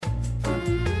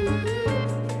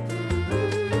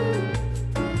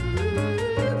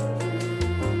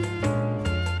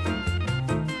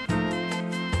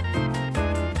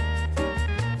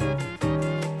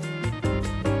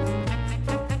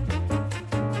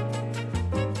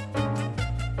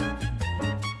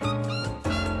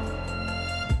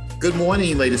Good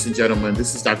morning, ladies and gentlemen.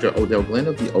 This is Dr. Odell Glenn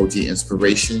of the OG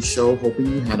Inspiration Show. Hoping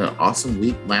you had an awesome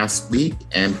week last week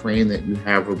and praying that you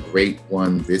have a great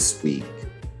one this week.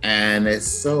 And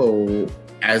so,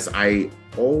 as I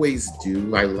always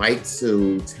do, I like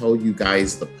to tell you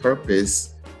guys the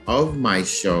purpose of my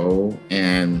show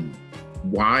and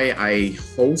why I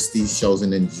host these shows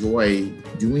and enjoy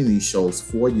doing these shows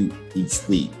for you each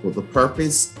week. Well, the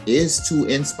purpose is to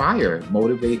inspire,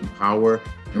 motivate, empower,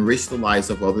 enrich the lives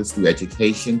of others through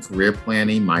education, career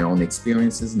planning, my own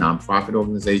experiences, nonprofit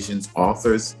organizations,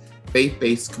 authors,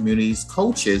 faith-based communities,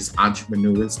 coaches,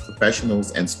 entrepreneurs,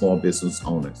 professionals, and small business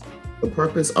owners. The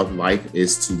purpose of life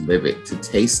is to live it, to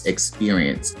taste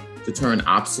experience, to turn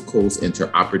obstacles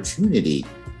into opportunity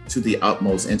to the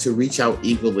utmost, and to reach out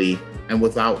eagerly and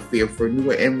without fear for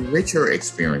newer and richer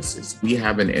experiences. We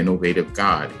have an innovative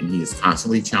God, and He is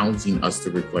constantly challenging us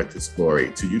to reflect His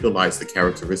glory, to utilize the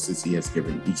characteristics He has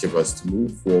given each of us to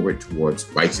move forward towards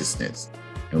righteousness.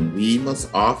 And we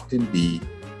must often be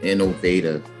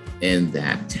innovative in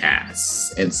that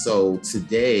task. And so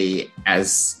today,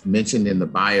 as mentioned in the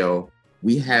bio,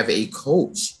 we have a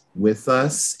coach with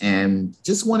us and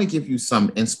just want to give you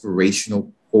some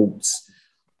inspirational quotes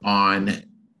on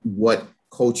what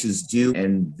coaches do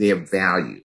and their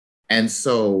value. And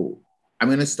so I'm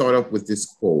going to start off with this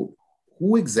quote.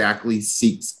 Who exactly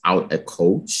seeks out a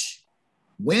coach?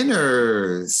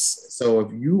 Winners. So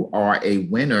if you are a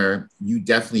winner, you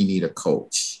definitely need a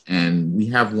coach. And we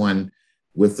have one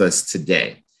with us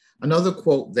today. Another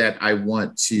quote that I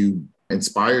want to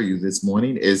inspire you this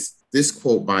morning is this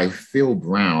quote by Phil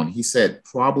Brown. He said,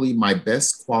 probably my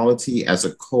best quality as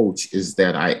a coach is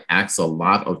that I ask a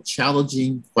lot of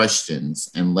challenging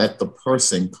questions and let the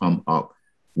person come up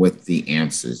with the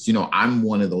answers. You know, I'm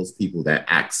one of those people that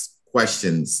asks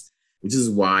questions, which is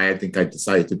why I think I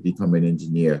decided to become an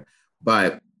engineer.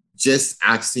 But just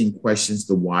asking questions,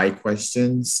 the why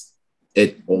questions,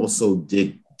 it also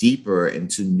dig deeper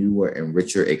into newer and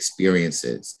richer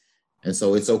experiences. And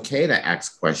so it's okay to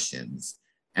ask questions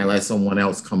and let someone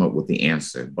else come up with the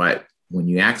answer. But when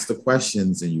you ask the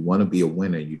questions and you want to be a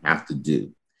winner, you have to do.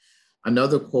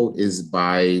 Another quote is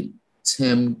by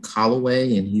Tim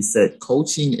Calloway, and he said,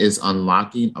 coaching is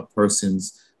unlocking a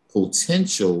person's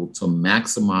potential to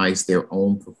maximize their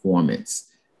own performance.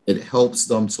 It helps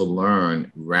them to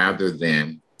learn rather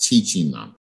than teaching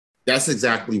them. That's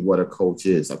exactly what a coach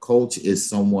is. A coach is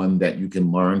someone that you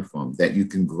can learn from, that you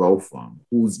can grow from,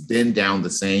 who's been down the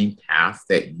same path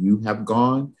that you have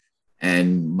gone.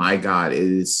 And my God, it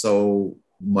is so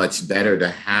much better to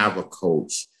have a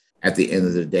coach at the end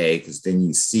of the day, because then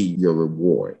you see your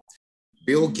reward.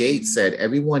 Bill Gates said,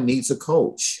 everyone needs a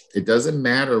coach. It doesn't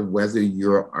matter whether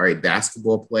you are a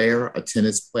basketball player, a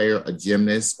tennis player, a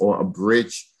gymnast, or a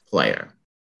bridge player.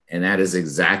 And that is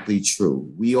exactly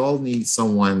true. We all need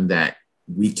someone that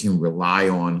we can rely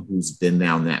on who's been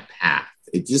down that path.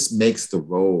 It just makes the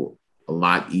road a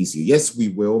lot easier. Yes, we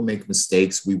will make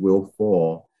mistakes, we will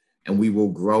fall, and we will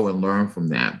grow and learn from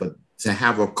that. But to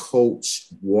have a coach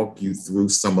walk you through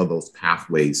some of those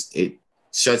pathways, it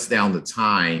shuts down the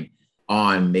time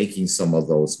on making some of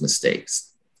those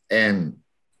mistakes. And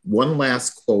one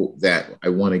last quote that I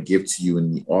want to give to you,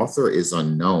 and the author is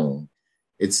unknown.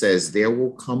 It says, there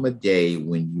will come a day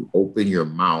when you open your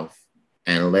mouth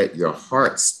and let your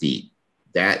heart speak.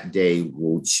 That day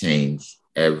will change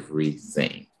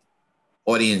everything.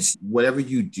 Audience, whatever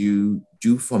you do,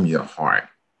 do from your heart,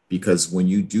 because when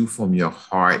you do from your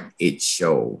heart, it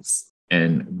shows.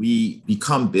 And we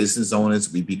become business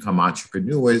owners, we become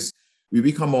entrepreneurs, we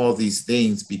become all these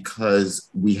things because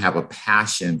we have a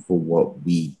passion for what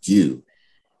we do.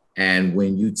 And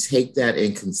when you take that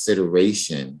in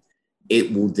consideration,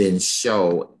 it will then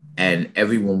show and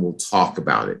everyone will talk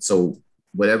about it. So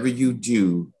whatever you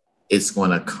do, it's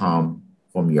going to come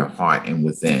from your heart and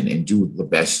within, and do the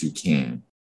best you can.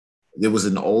 There was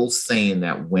an old saying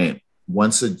that went,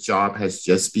 once a job has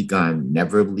just begun,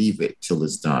 never leave it till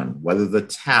it's done. Whether the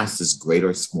task is great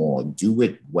or small, do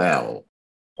it well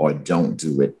or don't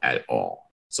do it at all.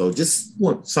 So just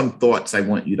some thoughts I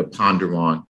want you to ponder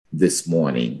on this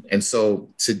morning. And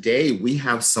so today we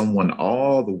have someone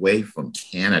all the way from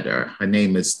Canada. Her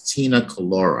name is Tina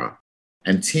Kalora.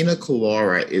 And Tina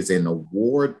Kalora is an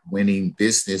award-winning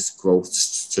business growth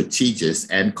strategist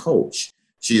and coach.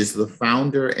 She is the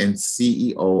founder and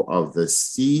CEO of the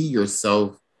See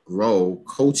Yourself Grow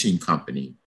coaching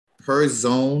company. Her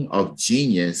zone of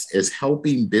genius is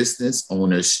helping business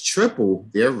owners triple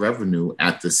their revenue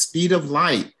at the speed of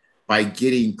light by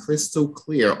getting crystal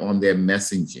clear on their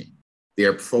messaging,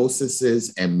 their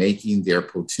processes, and making their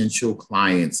potential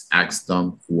clients ask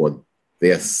them for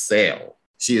their sale.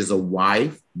 She is a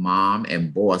wife, mom,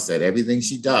 and boss at everything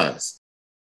she does.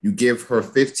 You give her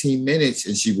 15 minutes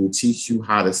and she will teach you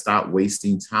how to stop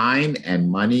wasting time and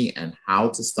money and how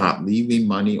to stop leaving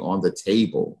money on the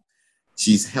table.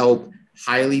 She's helped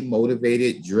highly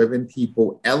motivated, driven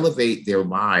people elevate their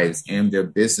lives and their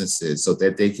businesses so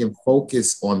that they can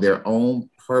focus on their own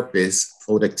purpose,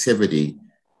 productivity.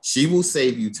 She will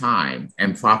save you time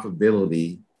and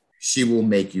profitability. She will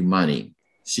make you money.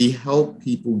 She helped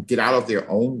people get out of their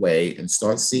own way and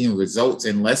start seeing results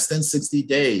in less than 60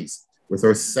 days with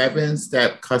her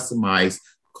 7-step customized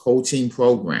coaching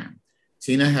program.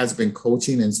 Tina has been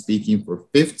coaching and speaking for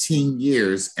 15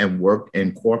 years and worked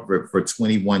in corporate for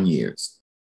 21 years.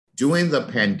 During the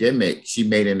pandemic, she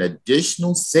made an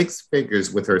additional 6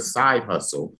 figures with her side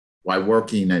hustle while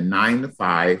working a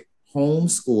 9-to-5,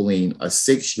 homeschooling a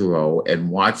 6-year-old and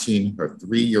watching her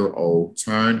 3-year-old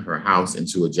turn her house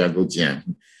into a jungle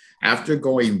gym. After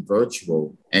going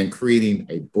virtual and creating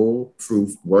a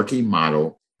bulletproof working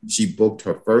model, she booked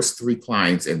her first 3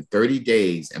 clients in 30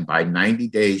 days, and by 90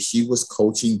 days, she was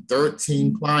coaching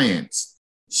 13 clients.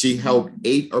 She helped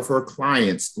 8 of her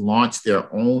clients launch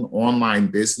their own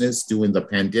online business during the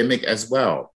pandemic as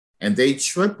well, and they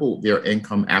tripled their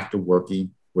income after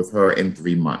working with her in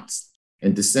 3 months.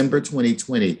 In December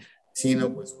 2020, Tina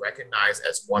was recognized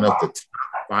as one of the top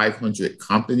 500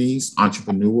 companies,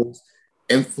 entrepreneurs,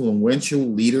 influential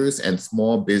leaders, and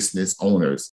small business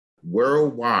owners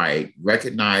worldwide,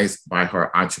 recognized by her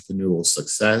entrepreneurial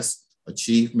success,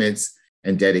 achievements,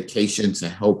 and dedication to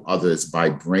help others by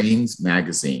Brains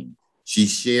Magazine. She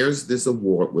shares this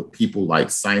award with people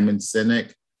like Simon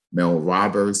Sinek, Mel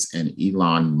Robbins, and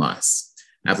Elon Musk.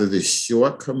 After this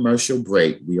short commercial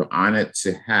break, we are honored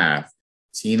to have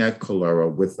Tina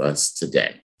Colera with us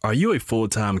today. Are you a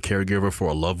full-time caregiver for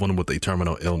a loved one with a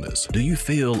terminal illness? Do you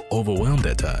feel overwhelmed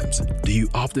at times? Do you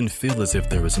often feel as if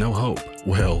there is no hope?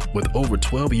 Well, with over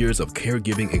 12 years of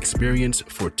caregiving experience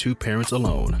for 2 parents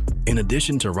alone, in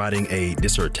addition to writing a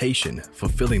dissertation,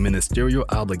 fulfilling ministerial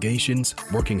obligations,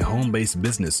 working home-based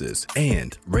businesses,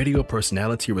 and radio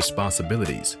personality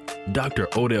responsibilities, Dr.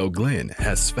 Odell Glenn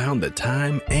has found the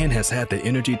time and has had the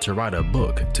energy to write a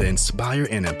book to inspire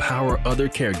and empower other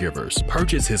caregivers.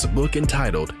 Purchase his book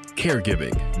entitled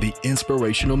Caregiving, the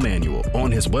Inspirational Manual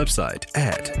on his website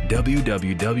at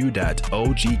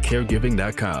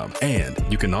www.ogcaregiving.com. And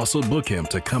you can also book him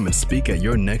to come and speak at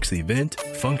your next event,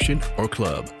 function, or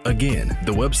club. Again,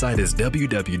 the website is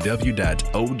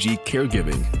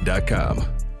www.ogcaregiving.com.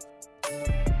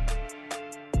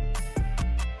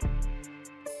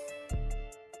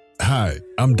 Hi,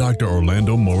 I'm Dr.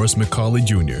 Orlando Morris McCauley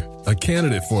Jr., a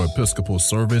candidate for Episcopal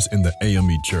service in the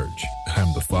AME Church.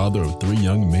 I'm the father of 3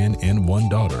 young men and 1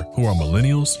 daughter who are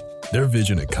millennials. Their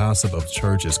vision and concept of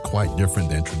church is quite different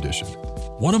than tradition.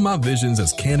 One of my visions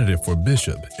as candidate for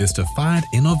bishop is to find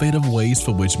innovative ways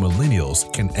for which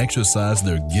millennials can exercise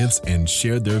their gifts and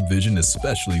share their vision,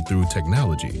 especially through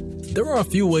technology. There are a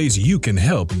few ways you can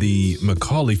help the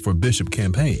Macaulay for Bishop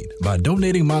campaign by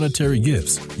donating monetary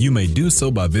gifts. You may do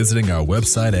so by visiting our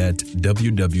website at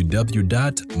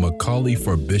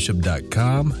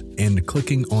www.macaulayforbishop.com and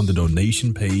clicking on the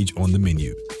donation page on the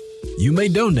menu. You may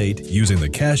donate using the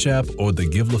Cash App or the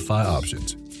Givelify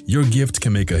options. Your gift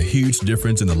can make a huge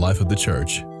difference in the life of the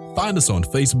church. Find us on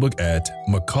Facebook at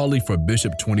Macaulay for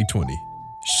Bishop 2020.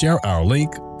 Share our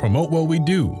link, promote what we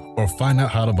do, or find out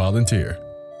how to volunteer.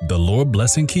 The Lord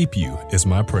bless and keep you is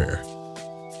my prayer.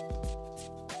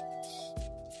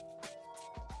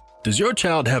 Does your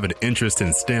child have an interest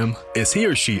in STEM? Is he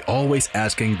or she always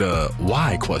asking the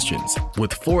why questions?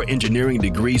 With 4 engineering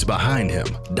degrees behind him,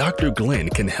 Dr. Glenn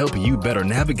can help you better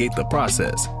navigate the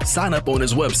process. Sign up on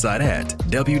his website at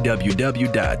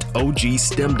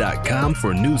www.ogstem.com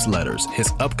for newsletters,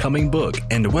 his upcoming book,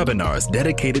 and webinars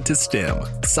dedicated to STEM,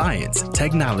 science,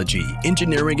 technology,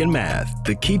 engineering, and math.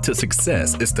 The key to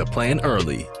success is to plan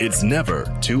early. It's never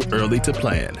too early to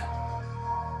plan.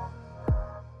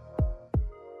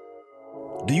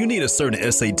 Do you need a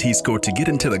certain SAT score to get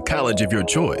into the college of your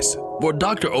choice? Well,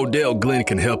 Dr. Odell Glenn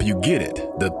can help you get it.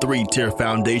 The 3-Tier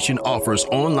Foundation offers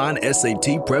online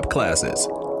SAT prep classes.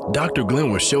 Dr.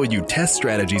 Glenn will show you test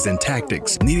strategies and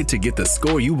tactics needed to get the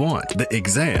score you want. The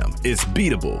exam is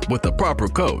beatable with a proper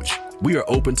coach. We are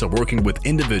open to working with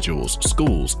individuals,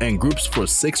 schools, and groups for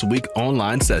 6-week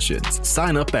online sessions.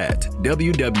 Sign up at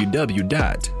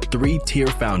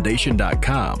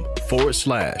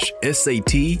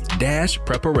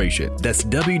www.3tierfoundation.com/SAT-preparation. That's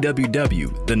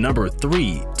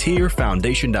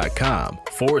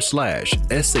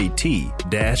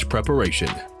www.3tierfoundation.com/SAT-preparation.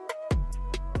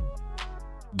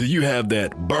 Do you have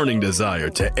that burning desire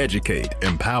to educate,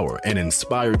 empower, and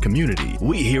inspire community?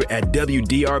 We here at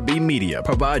WDRB Media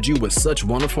provide you with such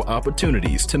wonderful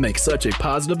opportunities to make such a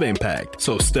positive impact.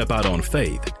 So step out on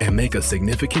faith and make a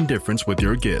significant difference with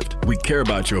your gift. We care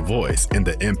about your voice and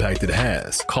the impact it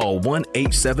has. Call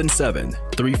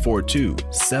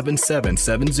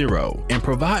 1-877-342-7770 and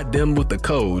provide them with the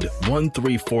code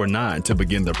 1349 to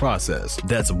begin the process.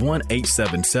 That's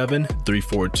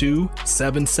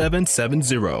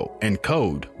 1-877-342-7770 and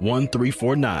code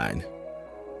 1349.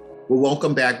 Well,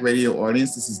 welcome back, radio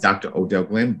audience. This is Dr. Odell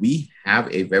Glenn. We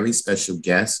have a very special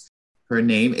guest. Her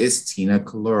name is Tina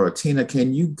Kalura. Tina,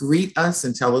 can you greet us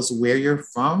and tell us where you're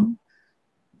from?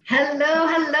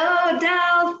 Hello,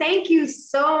 Odell. Thank you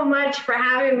so much for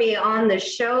having me on the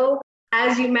show.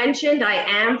 As you mentioned, I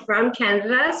am from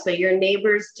Canada, so you're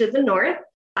neighbors to the north.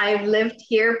 I've lived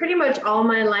here pretty much all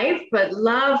my life, but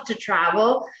love to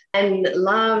travel and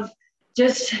love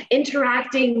just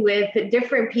interacting with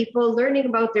different people, learning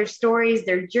about their stories,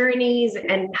 their journeys,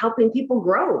 and helping people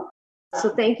grow. So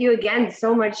thank you again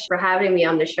so much for having me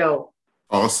on the show.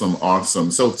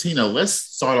 Awesome. So Tina, let's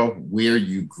start off where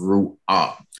you grew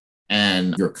up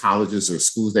and your colleges or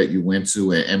schools that you went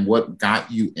to and what got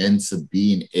you into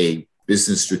being a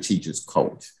business strategist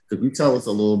coach. Could you tell us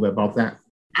a little bit about that?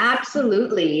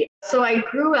 Absolutely. So I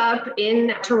grew up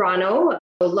in Toronto,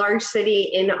 a large city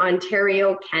in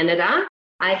Ontario, Canada.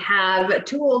 I have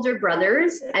two older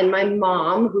brothers and my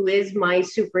mom, who is my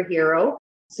superhero.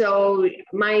 So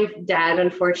my dad,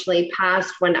 unfortunately,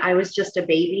 passed when I was just a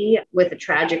baby with a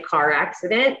tragic car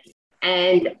accident.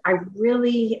 And I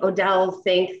really, Odell,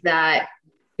 think that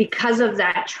because of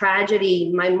that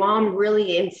tragedy, my mom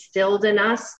really instilled in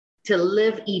us to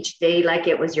live each day like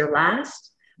it was your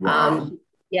last. Wow.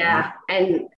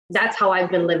 And that's how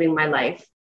I've been living my life.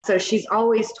 So she's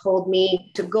always told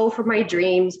me to go for my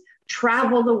dreams,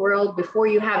 travel the world before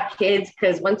you have kids,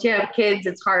 because once you have kids,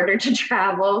 it's harder to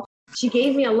travel. She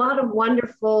gave me a lot of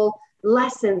wonderful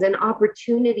lessons and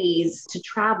opportunities to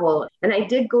travel. And I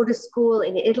did go to school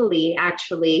in Italy,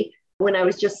 actually, when I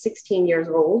was just 16 years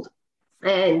old.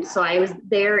 And so I was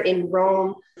there in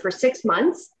Rome for 6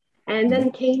 months and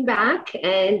then came back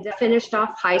and finished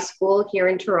off high school here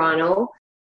in Toronto.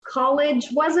 College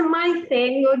wasn't my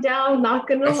thing, Odell, not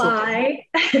going to lie.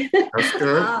 Okay. That's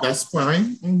good. That's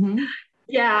fine. Mm-hmm.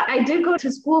 Yeah, I did go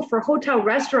to school for hotel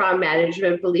restaurant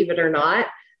management, believe it or not.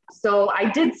 So I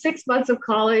did 6 months of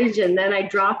college and then I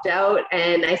dropped out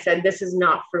and I said, this is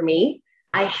not for me.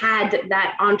 I had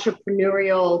that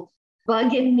entrepreneurial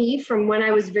bug in me from when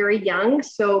I was very young.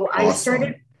 So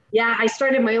Awesome. I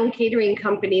started my own catering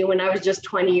company when I was just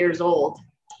 20 years old.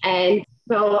 And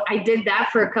so I did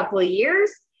that for a couple of years.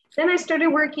 Then I started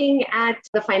working at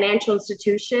the financial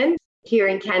institution here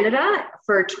in Canada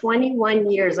for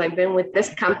 21 years. I've been with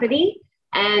this company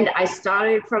and I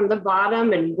started from the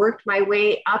bottom and worked my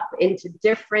way up into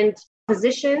different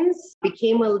positions,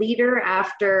 became a leader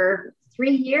after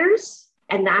 3 years.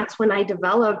 And that's when I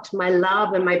developed my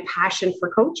love and my passion for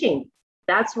coaching.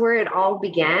 That's where it all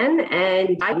began.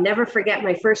 And I never forget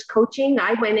my first coaching.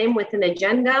 I went in with an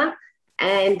agenda.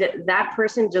 And that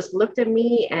person just looked at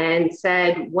me and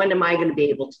said, when am I going to be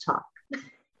able to talk?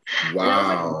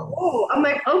 Wow. I'm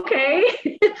like, okay.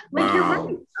 Wow. You're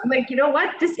right. I'm like, you know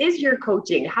what? This is your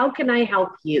coaching. How can I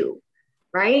help you?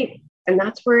 Right. And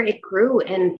that's where it grew.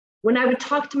 And when I would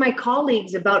talk to my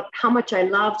colleagues about how much I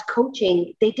loved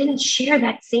coaching, they didn't share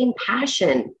that same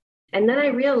passion. And then I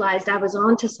realized I was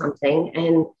onto something.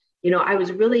 And, I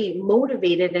was really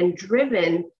motivated and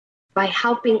driven by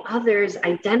helping others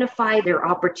identify their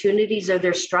opportunities or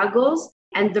their struggles.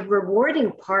 And the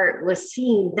rewarding part was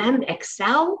seeing them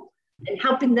excel and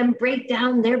helping them break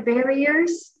down their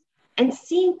barriers and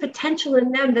seeing potential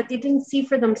in them that they didn't see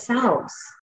for themselves.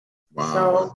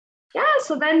 Wow.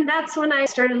 So then that's when I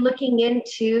started looking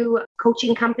into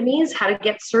coaching companies, how to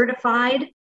get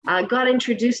certified, got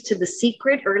introduced to The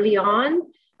Secret early on,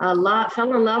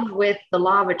 fell in love with the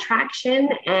law of attraction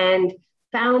and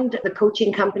found the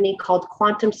coaching company called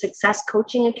Quantum Success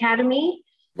Coaching Academy.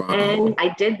 Wow. And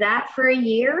I did that for a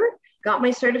year, got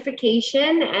my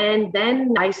certification, and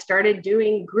then I started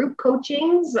doing group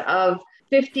coachings of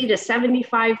 50 to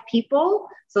 75 people.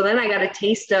 So then I got a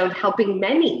taste of helping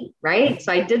many, right?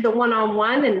 So I did the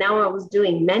one-on-one and now I was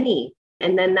doing many.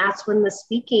 And then that's when the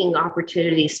speaking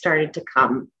opportunities started to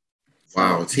come.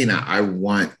 Wow, Tina, I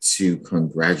want to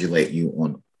congratulate you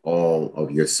on all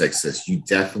of your success. You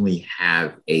definitely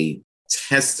have a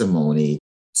testimony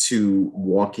to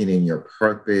walking in your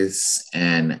purpose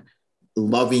and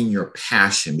loving your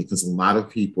passion, because a lot of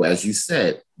people, as you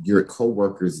said, your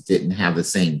coworkers didn't have the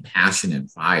same passion and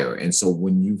fire. And so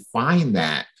when you find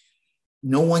that,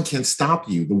 no one can stop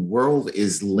you. The world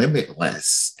is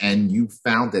limitless. And you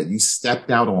found that you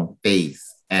stepped out on faith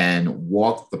and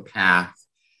walked the path.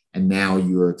 And now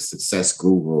you're a success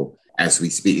guru as we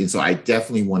speak. And so I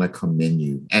definitely want to commend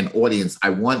you. And audience, I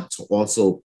want to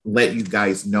also let you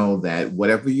guys know that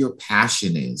whatever your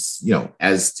passion is, you know,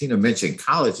 as Tina mentioned,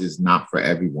 college is not for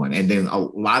everyone. And then a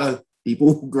lot of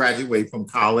people who graduate from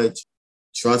college,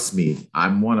 trust me,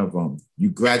 I'm one of them. You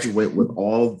graduate with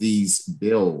all these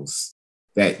bills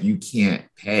that you can't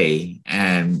pay,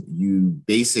 and you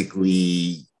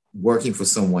basically working for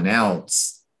someone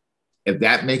else. If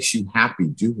that makes you happy,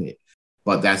 do it.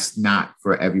 But that's not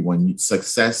for everyone.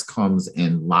 Success comes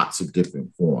in lots of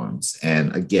different forms.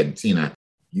 And again, Tina,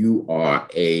 you are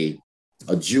a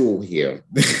jewel here.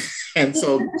 And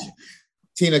so,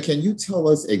 Tina, can you tell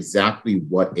us exactly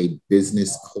what a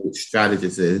business coach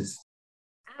strategist is?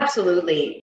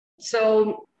 Absolutely.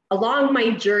 So along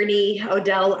my journey,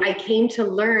 Odell, I came to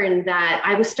learn that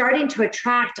I was starting to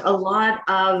attract a lot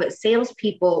of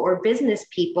salespeople or business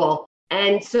people.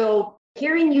 And so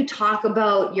hearing you talk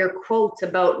about your quotes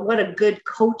about what a good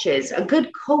coach is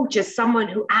someone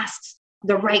who asks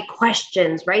the right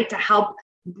questions, right? To help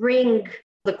bring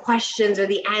the questions or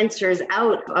the answers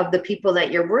out of the people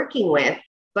that you're working with.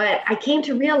 But I came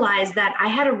to realize that I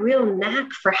had a real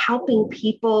knack for helping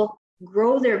people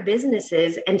grow their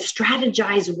businesses and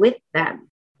strategize with them,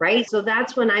 right? So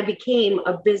that's when I became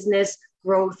a business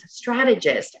growth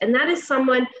strategist. And that is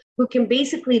someone who can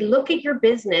basically look at your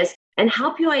business and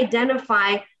help you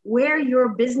identify where your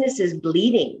business is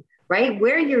bleeding, right?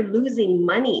 Where you're losing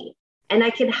money. And I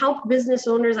can help business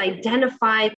owners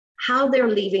identify how they're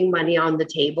leaving money on the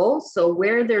table. So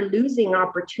where they're losing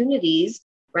opportunities,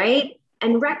 right?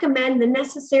 And recommend the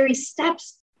necessary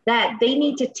steps that they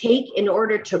need to take in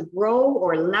order to grow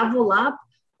or level up,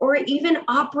 or even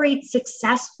operate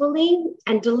successfully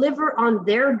and deliver on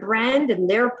their brand and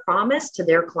their promise to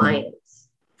their clients.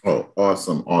 Oh,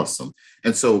 awesome. Awesome.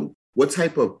 And so what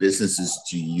type of businesses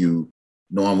do you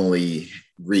normally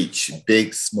reach?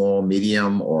 Big, small,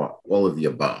 medium, or all of the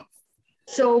above?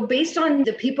 So based on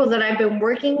the people that I've been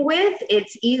working with,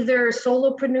 it's either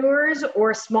solopreneurs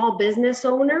or small business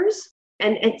owners.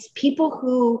 And it's people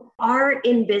who are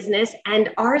in business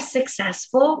and are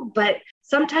successful, but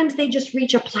sometimes they just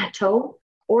reach a plateau,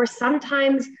 or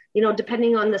sometimes, you know,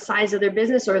 depending on the size of their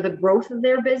business or the growth of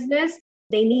their business,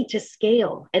 they need to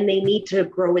scale and they need to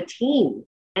grow a team.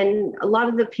 And a lot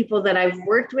of the people that I've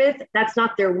worked with, that's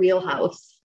not their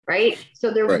wheelhouse, right?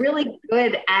 So they're really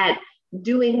good at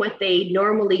doing what they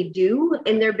normally do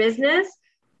in their business,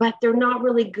 but they're not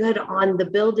really good on the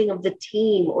building of the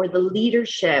team or the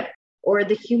leadership or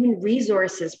the human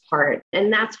resources part.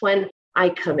 And that's when I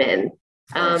come in.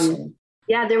 Awesome.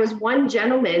 There was one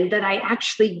gentleman that I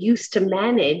actually used to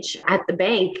manage at the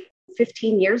bank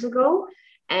 15 years ago.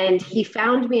 And he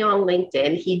found me on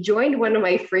LinkedIn. He joined one of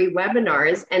my free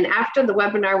webinars. And after the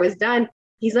webinar was done,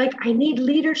 he's like, I need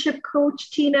leadership coach,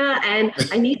 Tina, and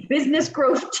I need business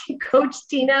growth coach,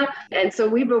 Tina. And so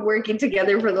we've been working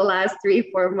together for the last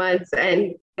 3-4 months.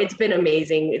 And it's been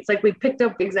amazing. It's like we picked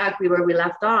up exactly where we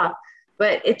left off.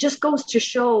 But it just goes to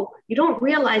show you don't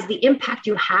realize the impact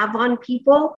you have on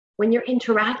people when you're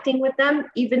interacting with them,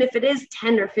 even if it is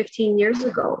 10 or 15 years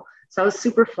ago. So I was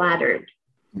super flattered.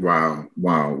 Wow.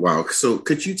 So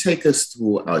could you take us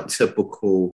through a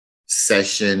typical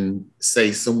session?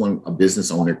 Say a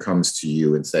business owner comes to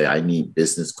you and say, I need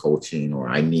business coaching or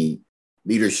I need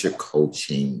leadership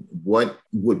coaching. What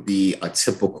would be a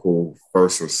typical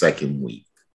first or second week?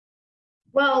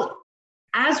 Well,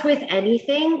 as with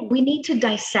anything, we need to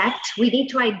dissect, we need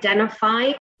to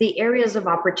identify the areas of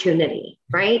opportunity,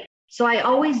 right? So I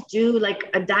always do like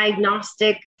a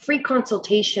diagnostic free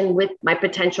consultation with my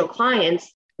potential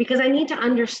clients because I need to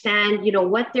understand, you know,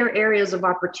 what their areas of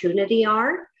opportunity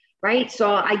are, right?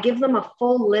 So I give them a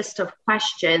full list of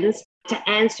questions to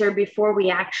answer before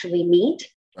we actually meet.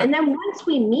 And then once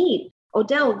we meet,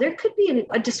 Odell, there could be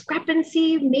a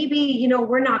discrepancy. Maybe, you know,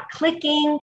 we're not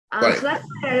clicking. So that's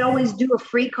why I always do a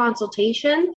free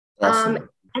consultation. Awesome.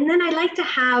 And then I like to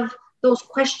have those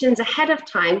questions ahead of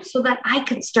time so that I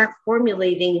can start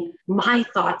formulating my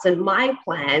thoughts and my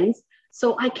plans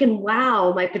so I can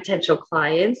wow my potential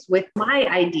clients with my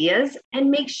ideas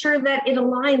and make sure that it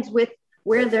aligns with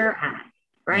where they're at,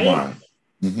 right? Wow.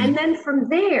 Mm-hmm. And then from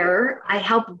there, I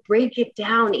help break it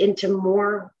down into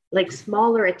more like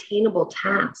smaller attainable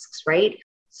tasks, right?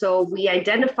 So we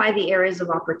identify the areas of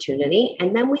opportunity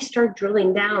and then we start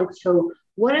drilling down. So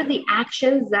what are the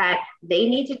actions that they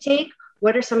need to take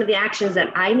What are some of the actions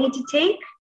that I need to take?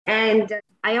 And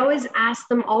I always ask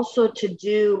them also to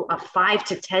do a 5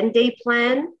 to 10 day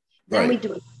plan. Then we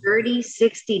do a 30,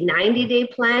 60, 90-day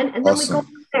plan, and then we go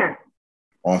from there.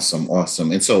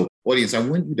 Awesome. And so, audience, I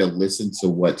want you to listen to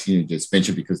what Tina just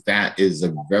mentioned, because that is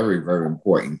a very, very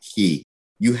important key.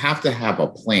 You have to have a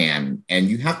plan, and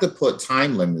you have to put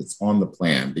time limits on the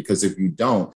plan, because if you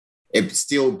don't, it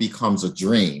still becomes a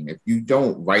dream. If you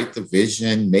don't write the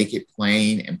vision, make it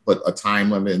plain, and put a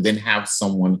time limit, and then have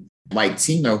someone like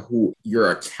Tina who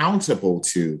you're accountable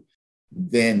to,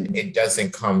 then it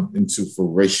doesn't come into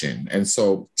fruition. And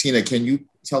so, Tina, can you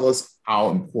tell us how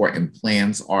important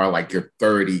plans are, like your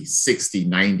 30, 60,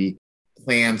 90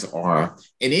 plans are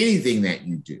in anything that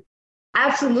you do?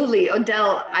 Absolutely.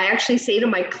 Odell, I actually say to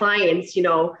my clients,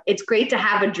 it's great to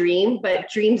have a dream, but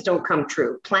dreams don't come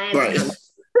true. Plans come true.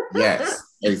 Yes,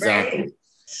 exactly. Right?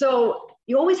 So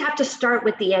you always have to start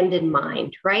with the end in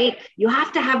mind, right? You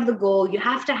have to have the goal. You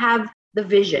have to have the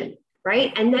vision,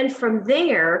 right? And then from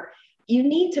there, you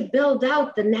need to build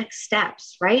out the next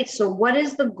steps, right? So what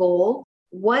is the goal?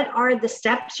 What are the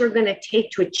steps you're going to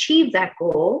take to achieve that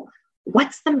goal?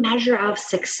 What's the measure of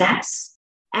success?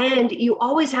 And you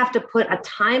always have to put a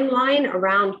timeline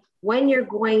around when you're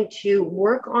going to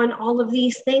work on all of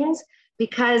these things,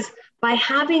 because by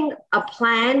having a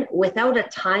plan without a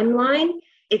timeline,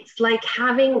 it's like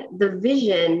having the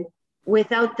vision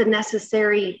without the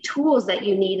necessary tools that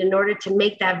you need in order to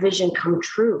make that vision come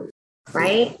true,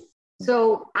 right?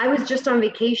 So I was just on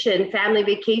vacation, family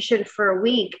vacation for a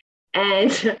week,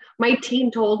 and my team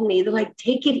told me, they're like,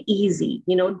 take it easy,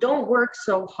 don't work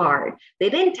so hard. They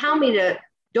didn't tell me to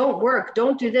don't work,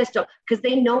 don't do this, because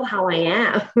they know how I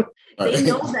am. They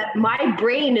know that my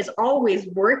brain is always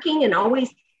working and always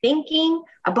thinking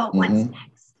about what's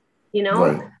next,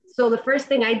 Right. So the first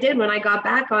thing I did when I got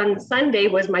back on Sunday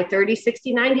was my 30,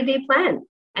 60, 90-day plan.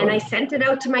 And I sent it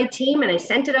out to my team, and I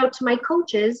sent it out to my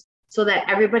coaches so that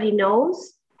everybody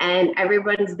knows and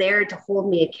everyone's there to hold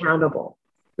me accountable.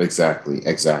 Exactly.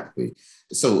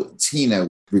 So, Tina,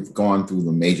 we've gone through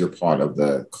the major part of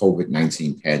the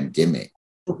COVID-19 pandemic.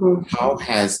 How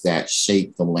has that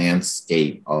shaped the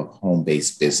landscape of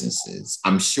home-based businesses?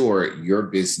 I'm sure your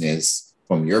business,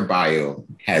 from your bio,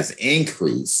 has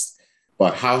increased,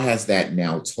 but how has that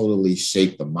now totally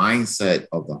shaped the mindset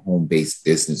of the home-based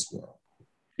business world?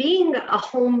 Being a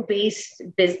home-based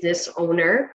business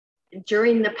owner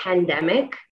during the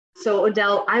pandemic, so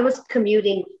Odell, I was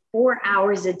commuting 4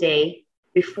 hours a day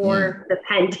before the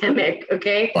pandemic,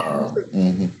 okay?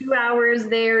 2 hours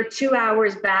there, 2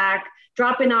 hours back,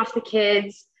 dropping off the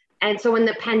kids. And so when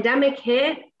the pandemic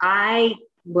hit, I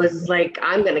was like,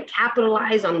 I'm going to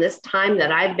capitalize on this time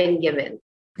that I've been given.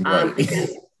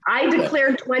 Because I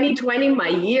declared 2020 my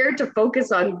year to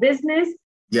focus on business.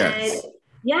 Yes.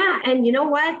 And you know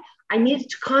what? I needed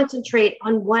to concentrate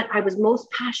on what I was most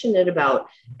passionate about.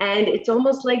 And it's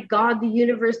almost like God, the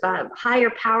universe, the higher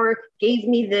power gave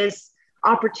me this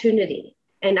opportunity.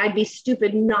 And I'd be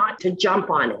stupid not to jump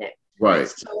on it. Right.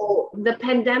 So the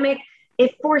pandemic,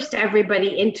 it forced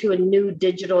everybody into a new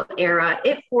digital era.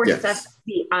 It forced us to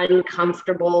be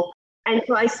uncomfortable. And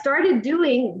so I started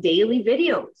doing daily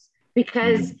videos,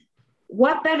 because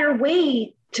what better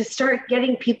way to start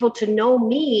getting people to know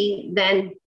me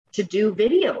than to do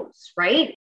videos,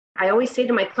 right? I always say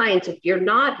to my clients, if you're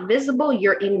not visible,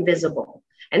 you're invisible.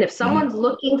 And if someone's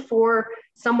looking for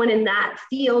someone in that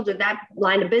field or that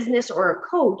line of business or a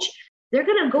coach, they're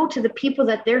going to go to the people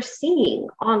that they're seeing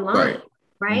online,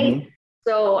 right?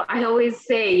 So I always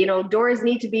say, doors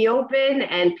need to be open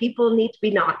and people need to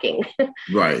be knocking.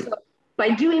 Right. So by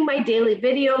doing my daily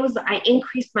videos, I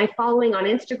increased my following on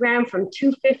Instagram from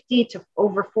 250 to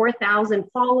over 4,000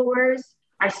 followers.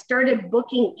 I started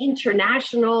booking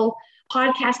international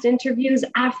podcast interviews,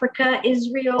 Africa,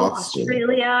 Israel,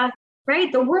 Australia,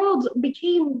 right? The world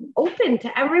became open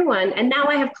to everyone. And now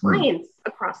I have clients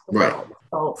across the world.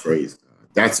 So, praise God.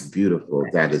 That's beautiful.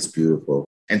 That is beautiful.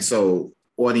 And so,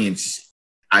 audience,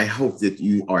 I hope that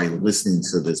you are listening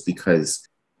to this, because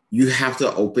you have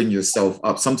to open yourself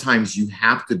up. Sometimes you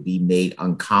have to be made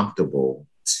uncomfortable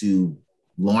to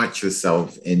launch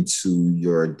yourself into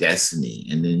your destiny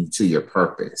and into your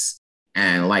purpose.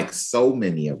 And like so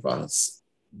many of us,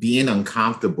 being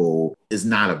uncomfortable is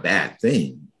not a bad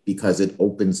thing, because it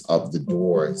opens up the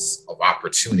doors of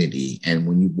opportunity. And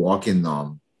when you walk in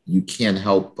them, you can't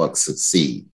help but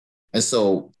succeed. And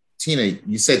so, Tina,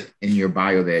 you said in your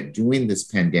bio that during this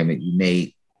pandemic, you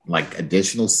made like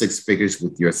additional 6 figures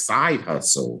with your side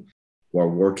hustle, while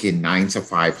working 9 to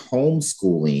 5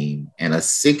 homeschooling and a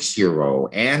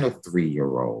 6-year-old and a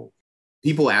 3-year-old.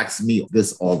 People ask me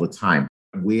this all the time.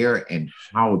 Where and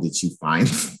how did you find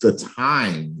the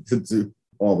time to do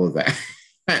all of that?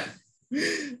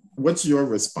 What's your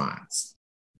response?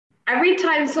 Every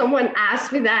time someone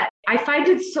asks me that, I find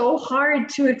it so hard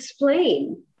to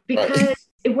explain because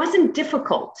it wasn't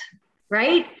difficult,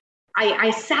 right?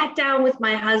 I sat down with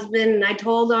my husband and I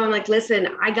told him, like, listen,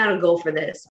 I got to go for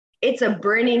this. It's a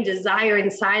burning desire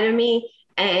inside of me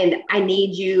and I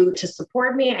need you to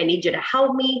support me. I need you to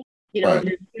help me. You know,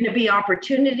 there's going to be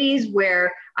opportunities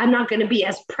where I'm not going to be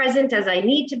as present as I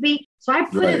need to be. So I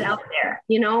put it out there,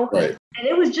 you know, and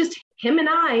it was just him and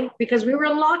I, because we were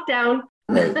in lockdown.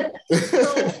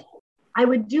 So I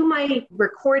would do my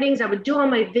recordings. I would do all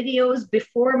my videos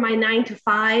before my 9 to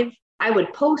 5. I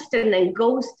would post and then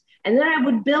ghost. And then I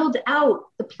would build out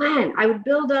the plan. I would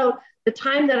build out the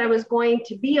time that I was going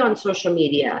to be on social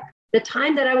media, the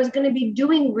time that I was going to be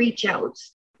doing reach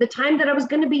outs, the time that I was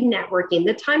going to be networking,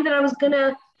 the time that I was going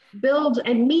to build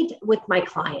and meet with my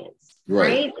clients,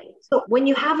 right? So when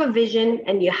you have a vision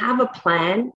and you have a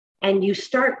plan and you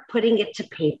start putting it to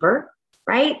paper,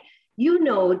 right? You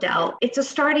know, Del, it's a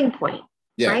starting point,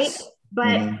 right?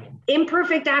 But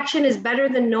imperfect action is better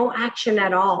than no action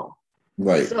at all.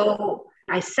 Right. So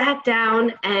I sat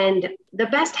down, and the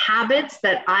best habits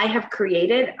that I have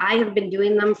created, I have been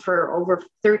doing them for over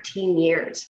 13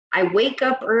 years. I wake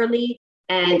up early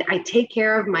and I take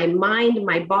care of my mind,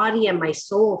 my body, and my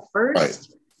soul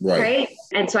first. Right.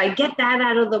 And so I get that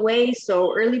out of the way.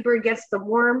 So early bird gets the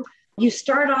worm. You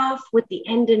start off with the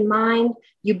end in mind.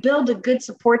 You build a good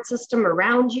support system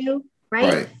around you,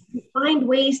 right? You find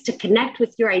ways to connect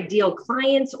with your ideal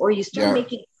clients, or you start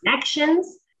making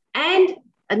connections. And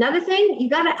another thing, you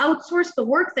got to outsource the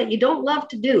work that you don't love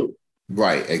to do.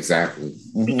 Right, exactly.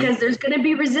 Because there's going to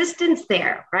be resistance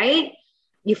there, right?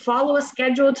 You follow a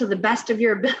schedule to the best of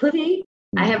your ability.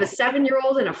 I have a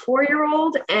 7-year-old and a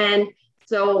 4-year-old. And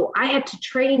so I had to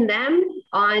train them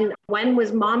on when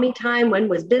was mommy time, when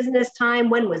was business time,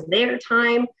 when was their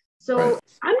time. So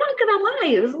I'm not going to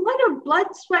lie, it was a lot of blood,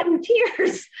 sweat, and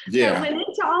tears that went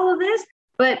into all of this.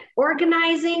 But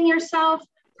organizing yourself,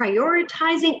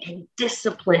 prioritizing, and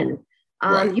discipline.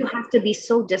 You have to be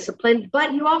so disciplined,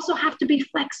 but you also have to be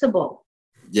flexible.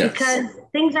 Because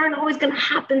things aren't always going to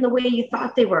happen the way you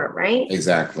thought they were, right?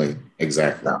 Exactly.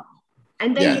 So,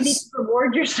 and then you need to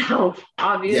reward yourself,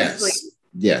 obviously.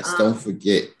 Yes. Don't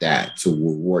forget that, to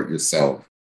reward yourself.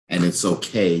 And it's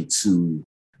okay to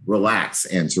relax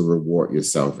and to reward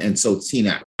yourself. And so,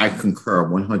 Tina, I concur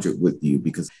 100 with you,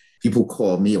 because people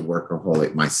call me a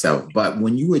workaholic myself. But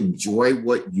when you enjoy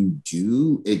what you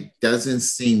do, it doesn't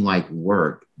seem like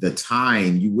work. The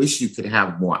time, you wish you could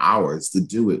have more hours to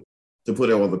do it, to put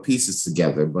all the pieces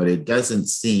together, but it doesn't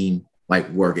seem like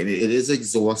work. And it is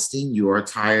exhausting. You are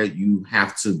tired. You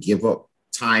have to give up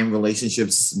time,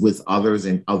 relationships with others,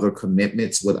 and other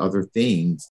commitments with other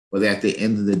things. But at the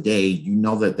end of the day, you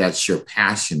know that that's your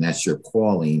passion, that's your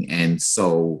calling. And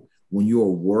so when you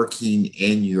are working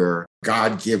in your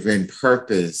God-given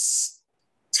purpose,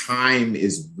 time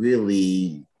is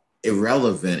really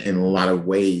irrelevant in a lot of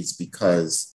ways,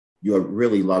 because you're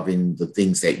really loving the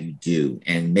things that you do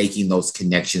and making those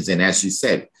connections. And as you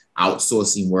said,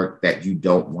 outsourcing work that you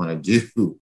don't want to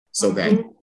do so that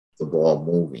the ball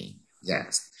moving.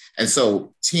 Yes. And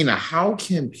so, Tina, how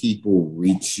can people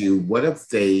reach you? What if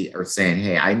they are saying,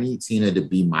 hey, I need Tina to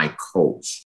be my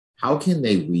coach? How can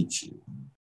they reach you?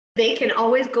 They can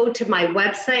always go to my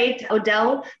website,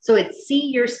 Odell. So it's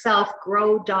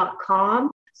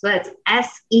seeyourselfgrow.com. So that's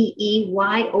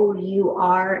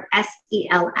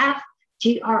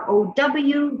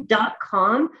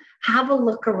seeyourselfgrow.com. Have a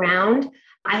look around.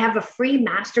 I have a free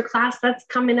masterclass that's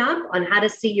coming up on how to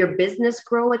see your business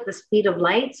grow at the speed of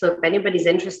light. So if anybody's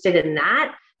interested in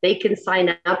that, they can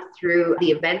sign up through the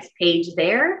events page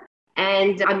there.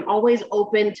 And I'm always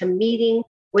open to meeting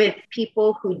with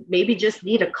people who maybe just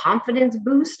need a confidence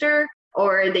booster,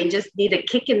 or they just need a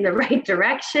kick in the right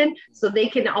direction. So they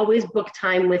can always book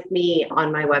time with me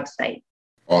on my website.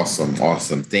 Awesome.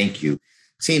 Thank you.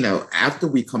 Tina, after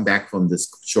we come back from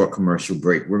this short commercial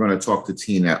break, we're going to talk to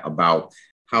Tina about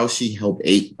how she helped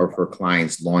 8 of her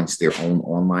clients launch their own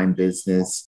online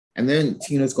business. And then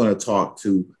Tina's going to talk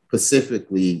to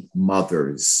specifically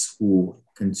mothers who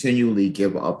continually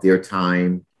give up their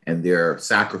time and their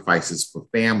sacrifices for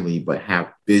family, but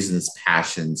have business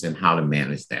passions and how to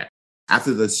manage that.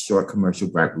 After this short commercial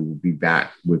break, we will be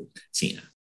back with Tina.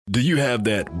 Do you have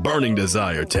that burning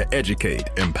desire to educate,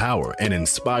 empower, and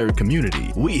inspire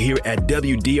community? We here at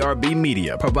WDRB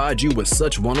Media provide you with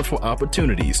such wonderful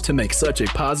opportunities to make such a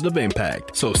positive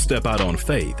impact. So step out on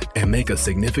faith and make a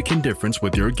significant difference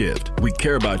with your gift. We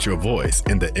care about your voice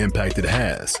and the impact it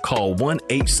has. Call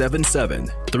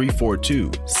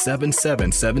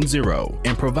 1-877-342-7770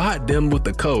 and provide them with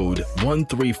the code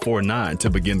 1349 to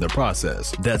begin the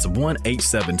process. That's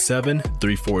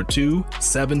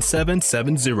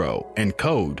 1-877-342-7770 and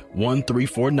code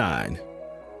 1349.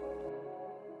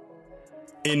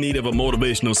 In need of a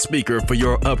motivational speaker for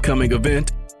your upcoming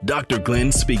event? Dr.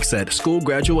 Glenn speaks at school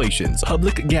graduations,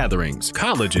 public gatherings,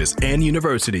 colleges, and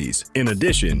universities. In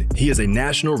addition, he is a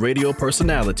national radio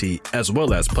personality as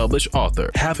well as published author.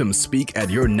 Have him speak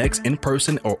at your next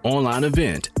in-person or online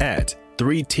event at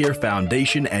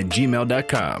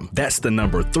 3tierfoundation@gmail.com. That's the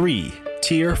number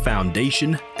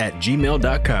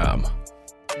 3tierfoundation@gmail.com.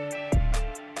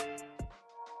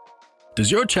 Does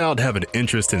your child have an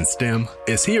interest in STEM?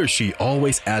 Is he or she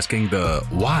always asking the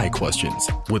why questions?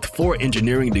 With 4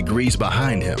 engineering degrees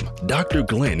behind him, Dr.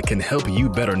 Glenn can help you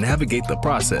better navigate the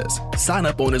process. Sign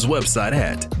up on his website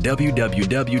at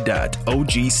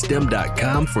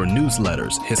www.ogstem.com for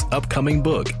newsletters, his upcoming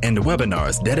book, and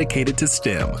webinars dedicated to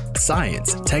STEM,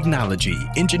 science, technology,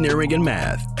 engineering, and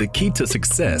math. The key to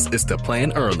success is to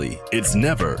plan early. It's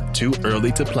never too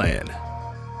early to plan.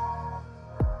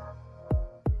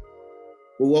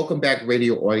 Well, welcome back,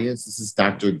 radio audience. This is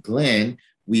Dr. Glenn.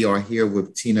 We are here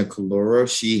with Tina Kalura.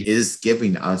 She is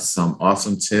giving us some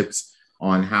awesome tips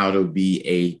on how to be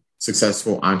a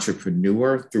successful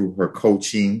entrepreneur through her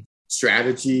coaching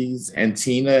strategies. And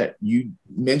Tina, you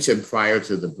mentioned prior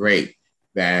to the break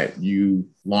that you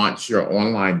launched your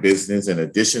online business in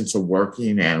addition to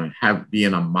working and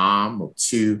being a mom of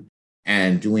 2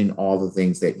 and doing all the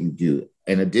things that you do.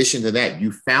 In addition to that,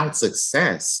 you found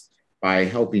success by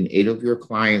helping 8 of your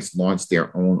clients launch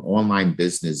their own online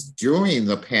business during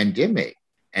the pandemic.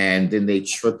 And then they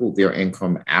tripled their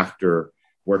income after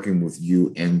working with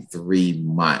you in 3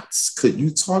 months. Could you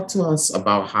talk to us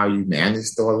about how you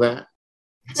managed all that?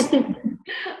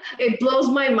 It blows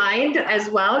my mind as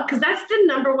well, because that's the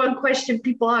number one question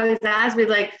people always ask me.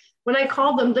 Like, when I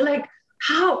call them, they're like,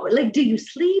 how, like, do you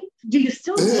sleep? Do you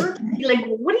still work? Like,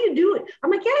 what do you do?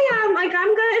 I'm like, yeah, I'm like,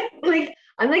 I'm good. Like,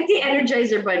 I'm like the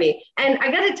Energizer Bunny. And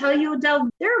I got to tell you, Adele,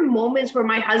 there are moments where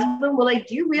my husband will like,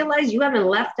 do you realize you haven't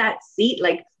left that seat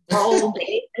like all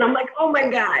day? And I'm like, oh my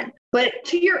God. But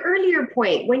to your earlier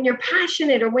point, when you're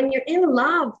passionate or when you're in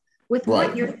love with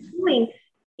what you're doing,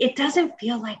 it doesn't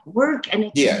feel like work.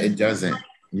 And it doesn't. Like,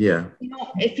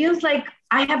 it feels like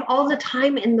I have all the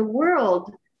time in the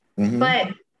world, but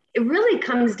it really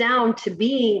comes down to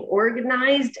being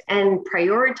organized and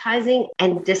prioritizing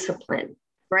and disciplined.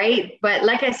 Right. But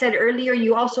like I said earlier,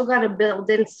 you also got to build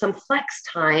in some flex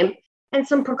time and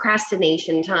some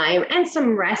procrastination time and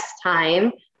some rest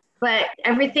time. But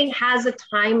everything has a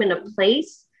time and a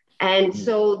place. And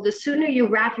so the sooner you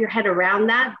wrap your head around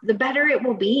that, the better it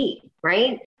will be.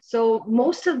 Right. So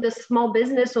most of the small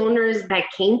business owners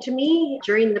that came to me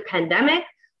during the pandemic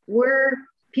were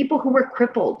people who were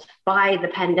crippled by the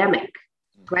pandemic.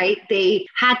 Right. They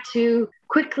had to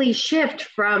quickly shift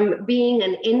from being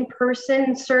an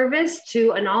in-person service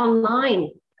to an online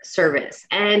service.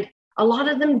 And a lot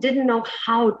of them didn't know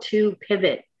how to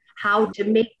pivot, how to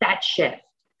make that shift.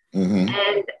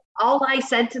 And all I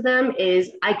said to them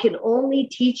is, I can only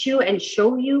teach you and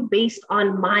show you based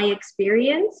on my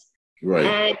experience. Right.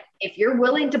 And if you're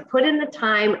willing to put in the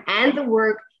time and the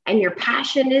work and your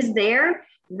passion is there,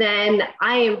 then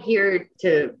I am here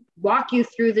to walk you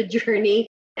through the journey.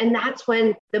 And that's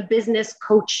when the business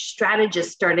coach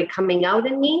strategist started coming out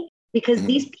in me, because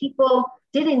these people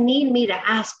didn't need me to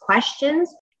ask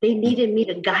questions. They needed me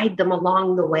to guide them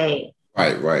along the way.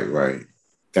 Right.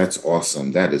 That's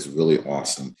awesome. That is really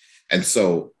awesome. And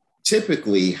so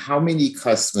typically, how many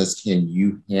customers can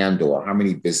you handle, or how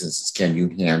many businesses can you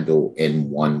handle in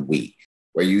 1 week,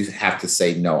 where you have to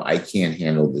say, no, I can't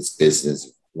handle this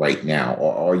business right now?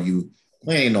 Or are you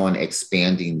planning on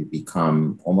expanding to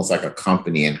become almost like a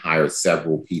company and hire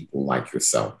several people like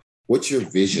yourself? What's your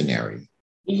visionary?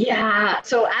 Yeah.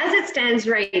 So as it stands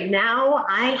right now,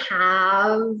 I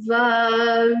have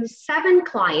 7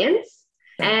 clients,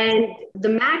 and the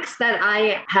max that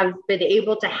I have been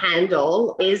able to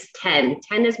handle is 10.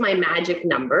 10 is my magic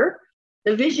number.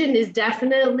 The vision is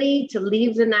definitely to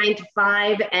leave the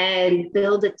 9-to-5 and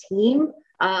build a team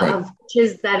of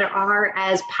coaches that are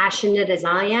as passionate as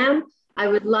I am. I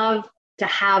would love to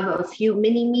have a few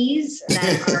mini-me's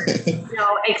that are,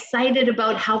 excited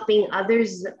about helping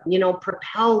others,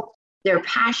 propel their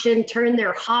passion, turn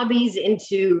their hobbies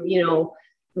into,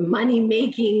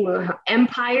 money-making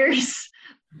empires.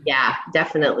 Yeah,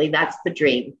 definitely. That's the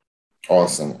dream.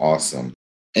 Awesome. Awesome.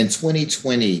 In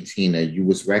 2020, Tina, you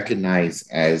was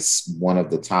recognized as one of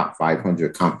the top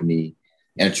 500 company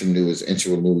entrepreneurs,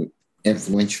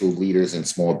 influential leaders and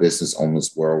small business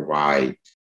owners worldwide.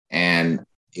 And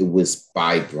it was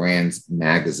by Brands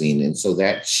Magazine. And so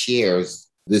that shares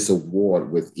this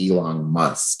award with Elon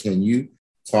Musk. Can you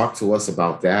talk to us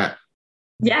about that?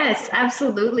 Yes,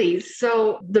 absolutely.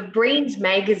 So the Brains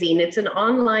Magazine, it's an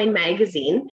online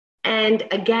magazine. And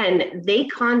again, they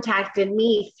contacted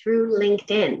me through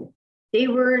LinkedIn. They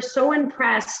were so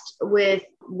impressed with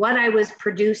what I was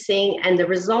producing and the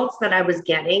results that I was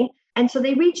getting. And so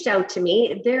they reached out to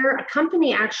me. They're a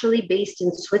company actually based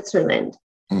in Switzerland.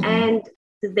 Mm-hmm. And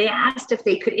they asked if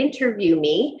they could interview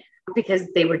me because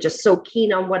they were just so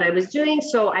keen on what I was doing.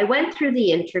 So I went through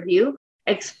the interview,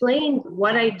 explained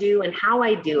what I do and how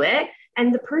I do it.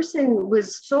 And the person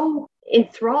was so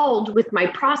enthralled with my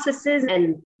processes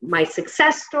and my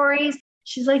success stories.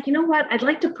 She's like, you know what? I'd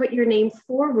like to put your name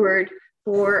forward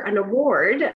for an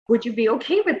award. Would you be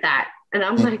okay with that? And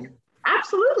I'm like,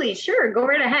 absolutely, sure, go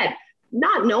right ahead.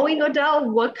 Not knowing,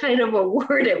 Odell, what kind of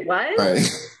award it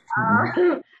was.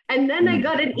 Right. And then I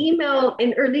got an email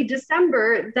in early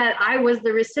December that I was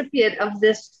the recipient of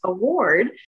this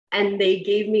award. And they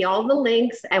gave me all the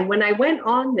links. And when I went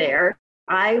on there,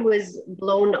 I was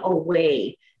blown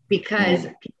away because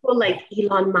people like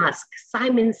Elon Musk,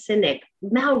 Simon Sinek,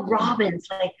 Mel Robbins,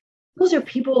 like those are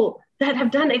people that have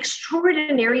done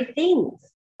extraordinary things.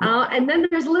 And then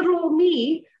there's little old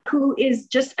me, who is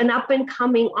just an up and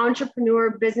coming entrepreneur,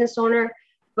 business owner,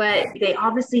 but they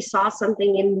obviously saw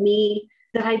something in me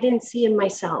that I didn't see in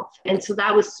myself. And so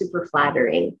that was super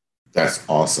flattering. That's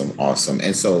awesome. Awesome.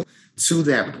 And so to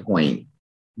that point,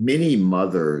 many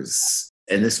mothers,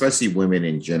 and especially women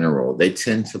in general, they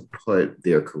tend to put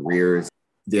their careers,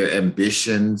 their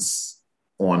ambitions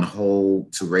on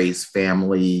hold to raise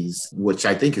families, which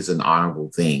I think is an honorable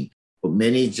thing. But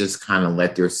many just kind of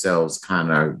let themselves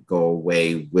kind of go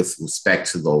away with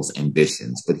respect to those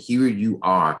ambitions. But here you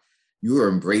are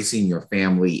embracing your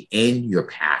family and your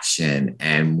passion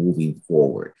and moving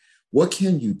forward. What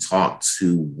can you talk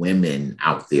to women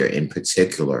out there in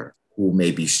particular who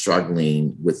may be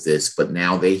struggling with this, but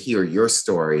now they hear your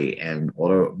story and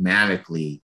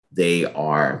automatically they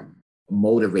are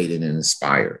motivated and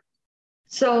inspired?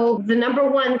 So the number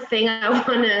one thing I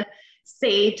want to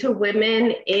say to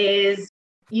women is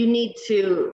you need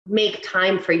to make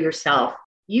time for yourself.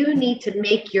 You need to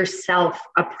make yourself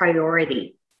a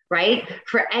priority, right?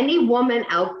 For any woman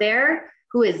out there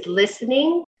who is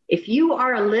listening, if you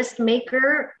are a list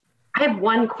maker, I have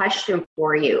one question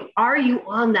for you. Are you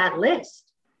on that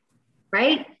list,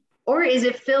 right? Or is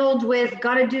it filled with,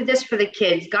 got to do this for the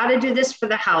kids, got to do this for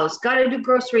the house, got to do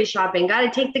grocery shopping, got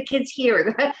to take the kids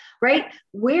here, right?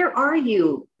 Where are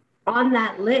you on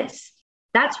that list?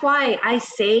 That's why I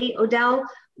say, Odell,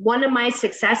 one of my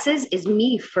successes is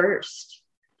me first,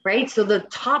 right? So the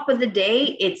top of the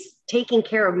day, it's taking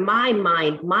care of my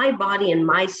mind, my body, and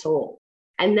my soul.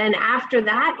 And then after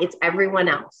that, it's everyone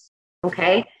else,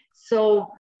 okay?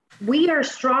 So we are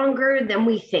stronger than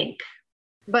we think,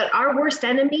 but our worst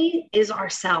enemy is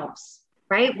ourselves,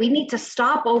 right? We need to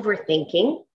stop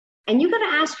overthinking. And you got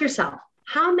to ask yourself,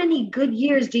 how many good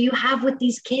years do you have with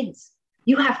these kids?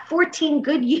 You have 14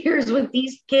 good years with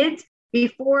these kids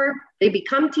before they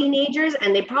become teenagers,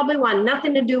 and they probably want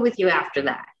nothing to do with you after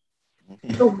that.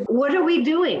 So what are we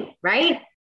doing, right?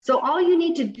 So all you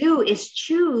need to do is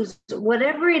choose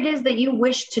whatever it is that you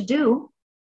wish to do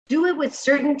it with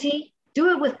certainty,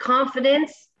 do it with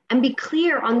confidence, and be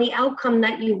clear on the outcome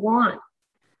that you want.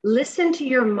 Listen to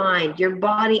your mind, your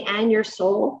body, and your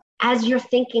soul as you're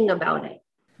thinking about it.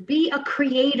 Be a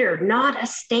creator, not a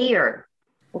stayer,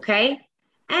 okay?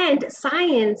 And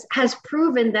science has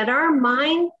proven that our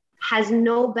mind has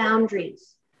no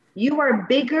boundaries. You are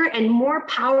bigger and more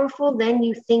powerful than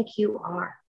you think you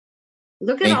are.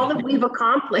 Look at all that we've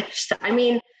accomplished. I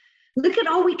mean, look at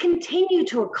all we continue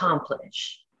to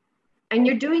accomplish. And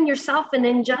you're doing yourself an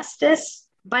injustice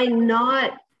by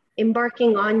not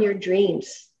embarking on your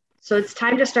dreams. So it's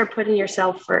time to start putting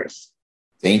yourself first.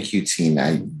 Thank you,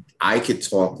 Tina. I could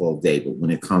talk all day, but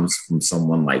when it comes from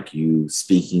someone like you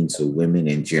speaking to women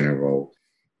in general,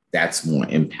 that's more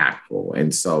impactful.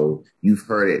 And so you've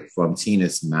heard it from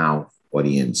Tina's mouth,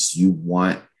 audience. You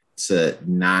want to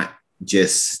not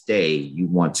just stay, you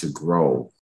want to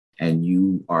grow, and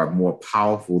you are more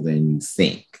powerful than you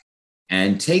think.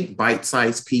 And take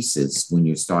bite-sized pieces when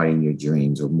you're starting your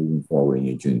dreams or moving forward in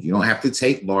your dreams. You don't have to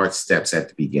take large steps at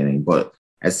the beginning, but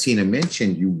as Tina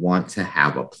mentioned, you want to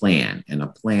have a plan, and a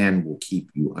plan will keep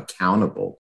you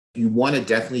accountable. You want to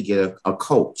definitely get a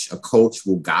coach. A coach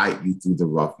will guide you through the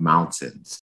rough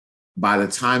mountains. By the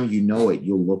time you know it,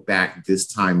 you'll look back this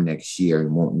time next year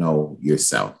and won't know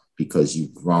yourself because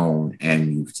you've grown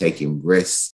and you've taken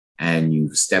risks and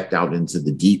you've stepped out into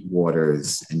the deep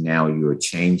waters, and now you're a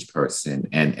changed person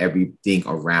and everything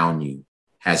around you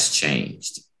has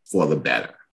changed for the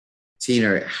better.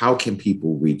 Tina, how can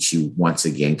people reach you once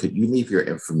again? Could you leave your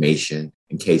information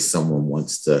in case someone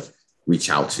wants to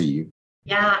reach out to you?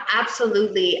 Yeah,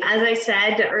 absolutely. As I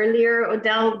said earlier,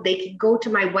 Odell, they can go to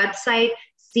my website,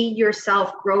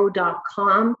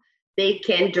 seeyourselfgrow.com. They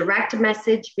can direct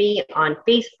message me on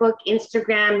Facebook,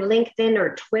 Instagram, LinkedIn,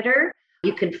 or Twitter.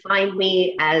 You can find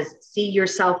me as See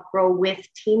Yourself Grow with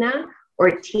Tina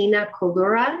or Tina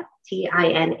Kollura,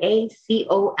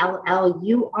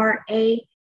 TinaCollura.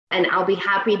 And I'll be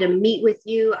happy to meet with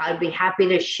you. I'll be happy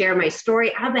to share my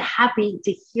story. I'll be happy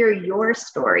to hear your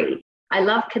story. I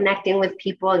love connecting with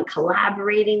people and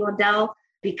collaborating, Odell,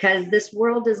 because this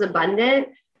world is abundant.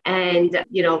 And,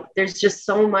 there's just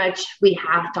so much we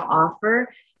have to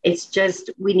offer. It's just,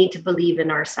 we need to believe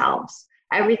in ourselves.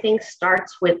 Everything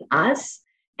starts with us.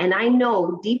 And I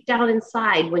know deep down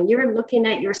inside, when you're looking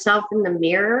at yourself in the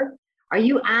mirror, are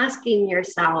you asking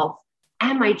yourself,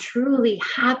 am I truly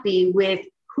happy with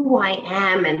who I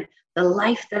am and the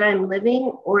life that I'm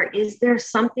living? Or is there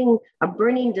something, a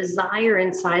burning desire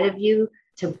inside of you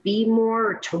to be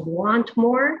more, to want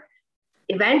more?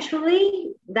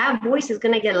 Eventually, that voice is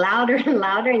going to get louder and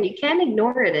louder, and you can't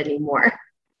ignore it anymore.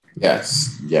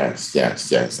 Yes.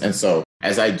 And so,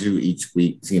 as I do each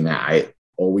week, Tina, I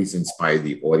always inspire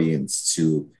the audience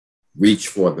to reach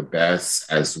for the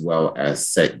best, as well as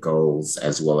set goals,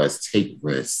 as well as take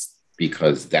risks,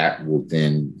 because that will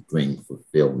then bring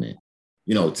fulfillment.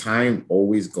 Time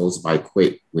always goes by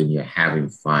quick when you're having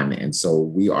fun. And so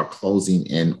we are closing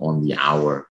in on the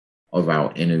hour of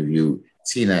our interview.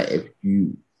 Tina, if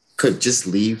you could just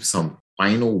leave some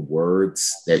final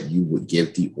words that you would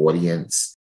give the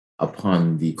audience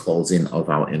upon the closing of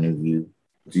our interview.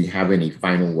 Do you have any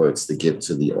final words to give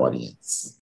to the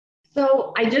audience?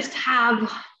 So I just have a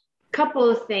couple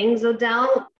of things,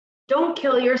 Odell. Don't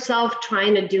kill yourself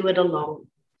trying to do it alone.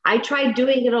 I tried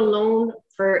doing it alone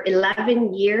for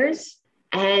 11 years,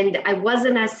 and I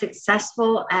wasn't as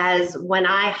successful as when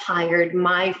I hired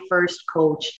my first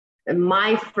coach,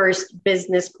 my first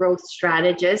business growth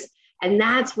strategist. And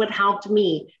that's what helped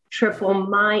me triple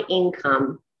my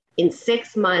income in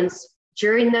 6 months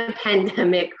during the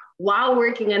pandemic while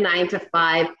working a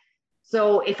 9-to-5.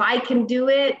 So if I can do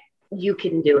it, you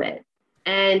can do it.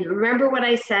 And remember what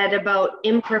I said about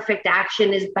imperfect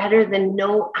action is better than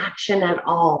no action at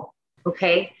all.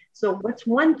 Okay. So what's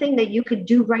one thing that you could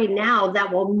do right now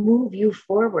that will move you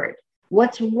forward?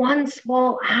 What's one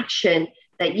small action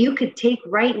that you could take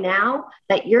right now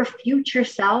that your future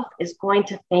self is going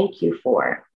to thank you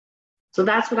for? So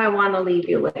that's what I want to leave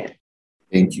you with.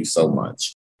 Thank you so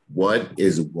much. What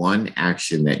is one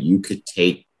action that you could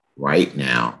take right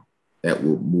now that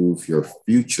will move your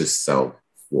future self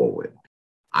forward?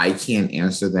 I can't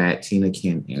answer that. Tina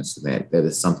can't answer that. That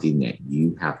is something that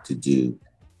you have to do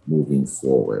moving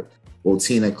forward. Well,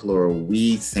 Tina Kollura,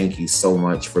 we thank you so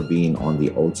much for being on the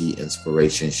OG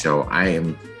Inspiration Show. I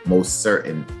am most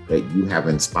certain that you have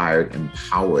inspired,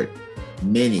 empowered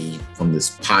many from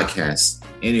this podcast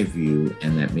interview,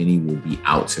 and that many will be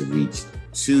out to reach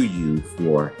to you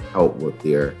for help with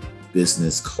their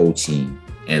business coaching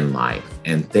and life.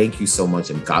 And thank you so much,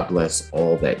 and God bless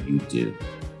all that you do.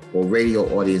 Well, radio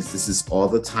audience, this is all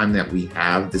the time that we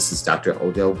have. This is Dr.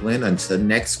 Odell Glenn. Until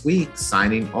next week,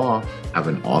 signing off. Have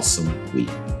an awesome week.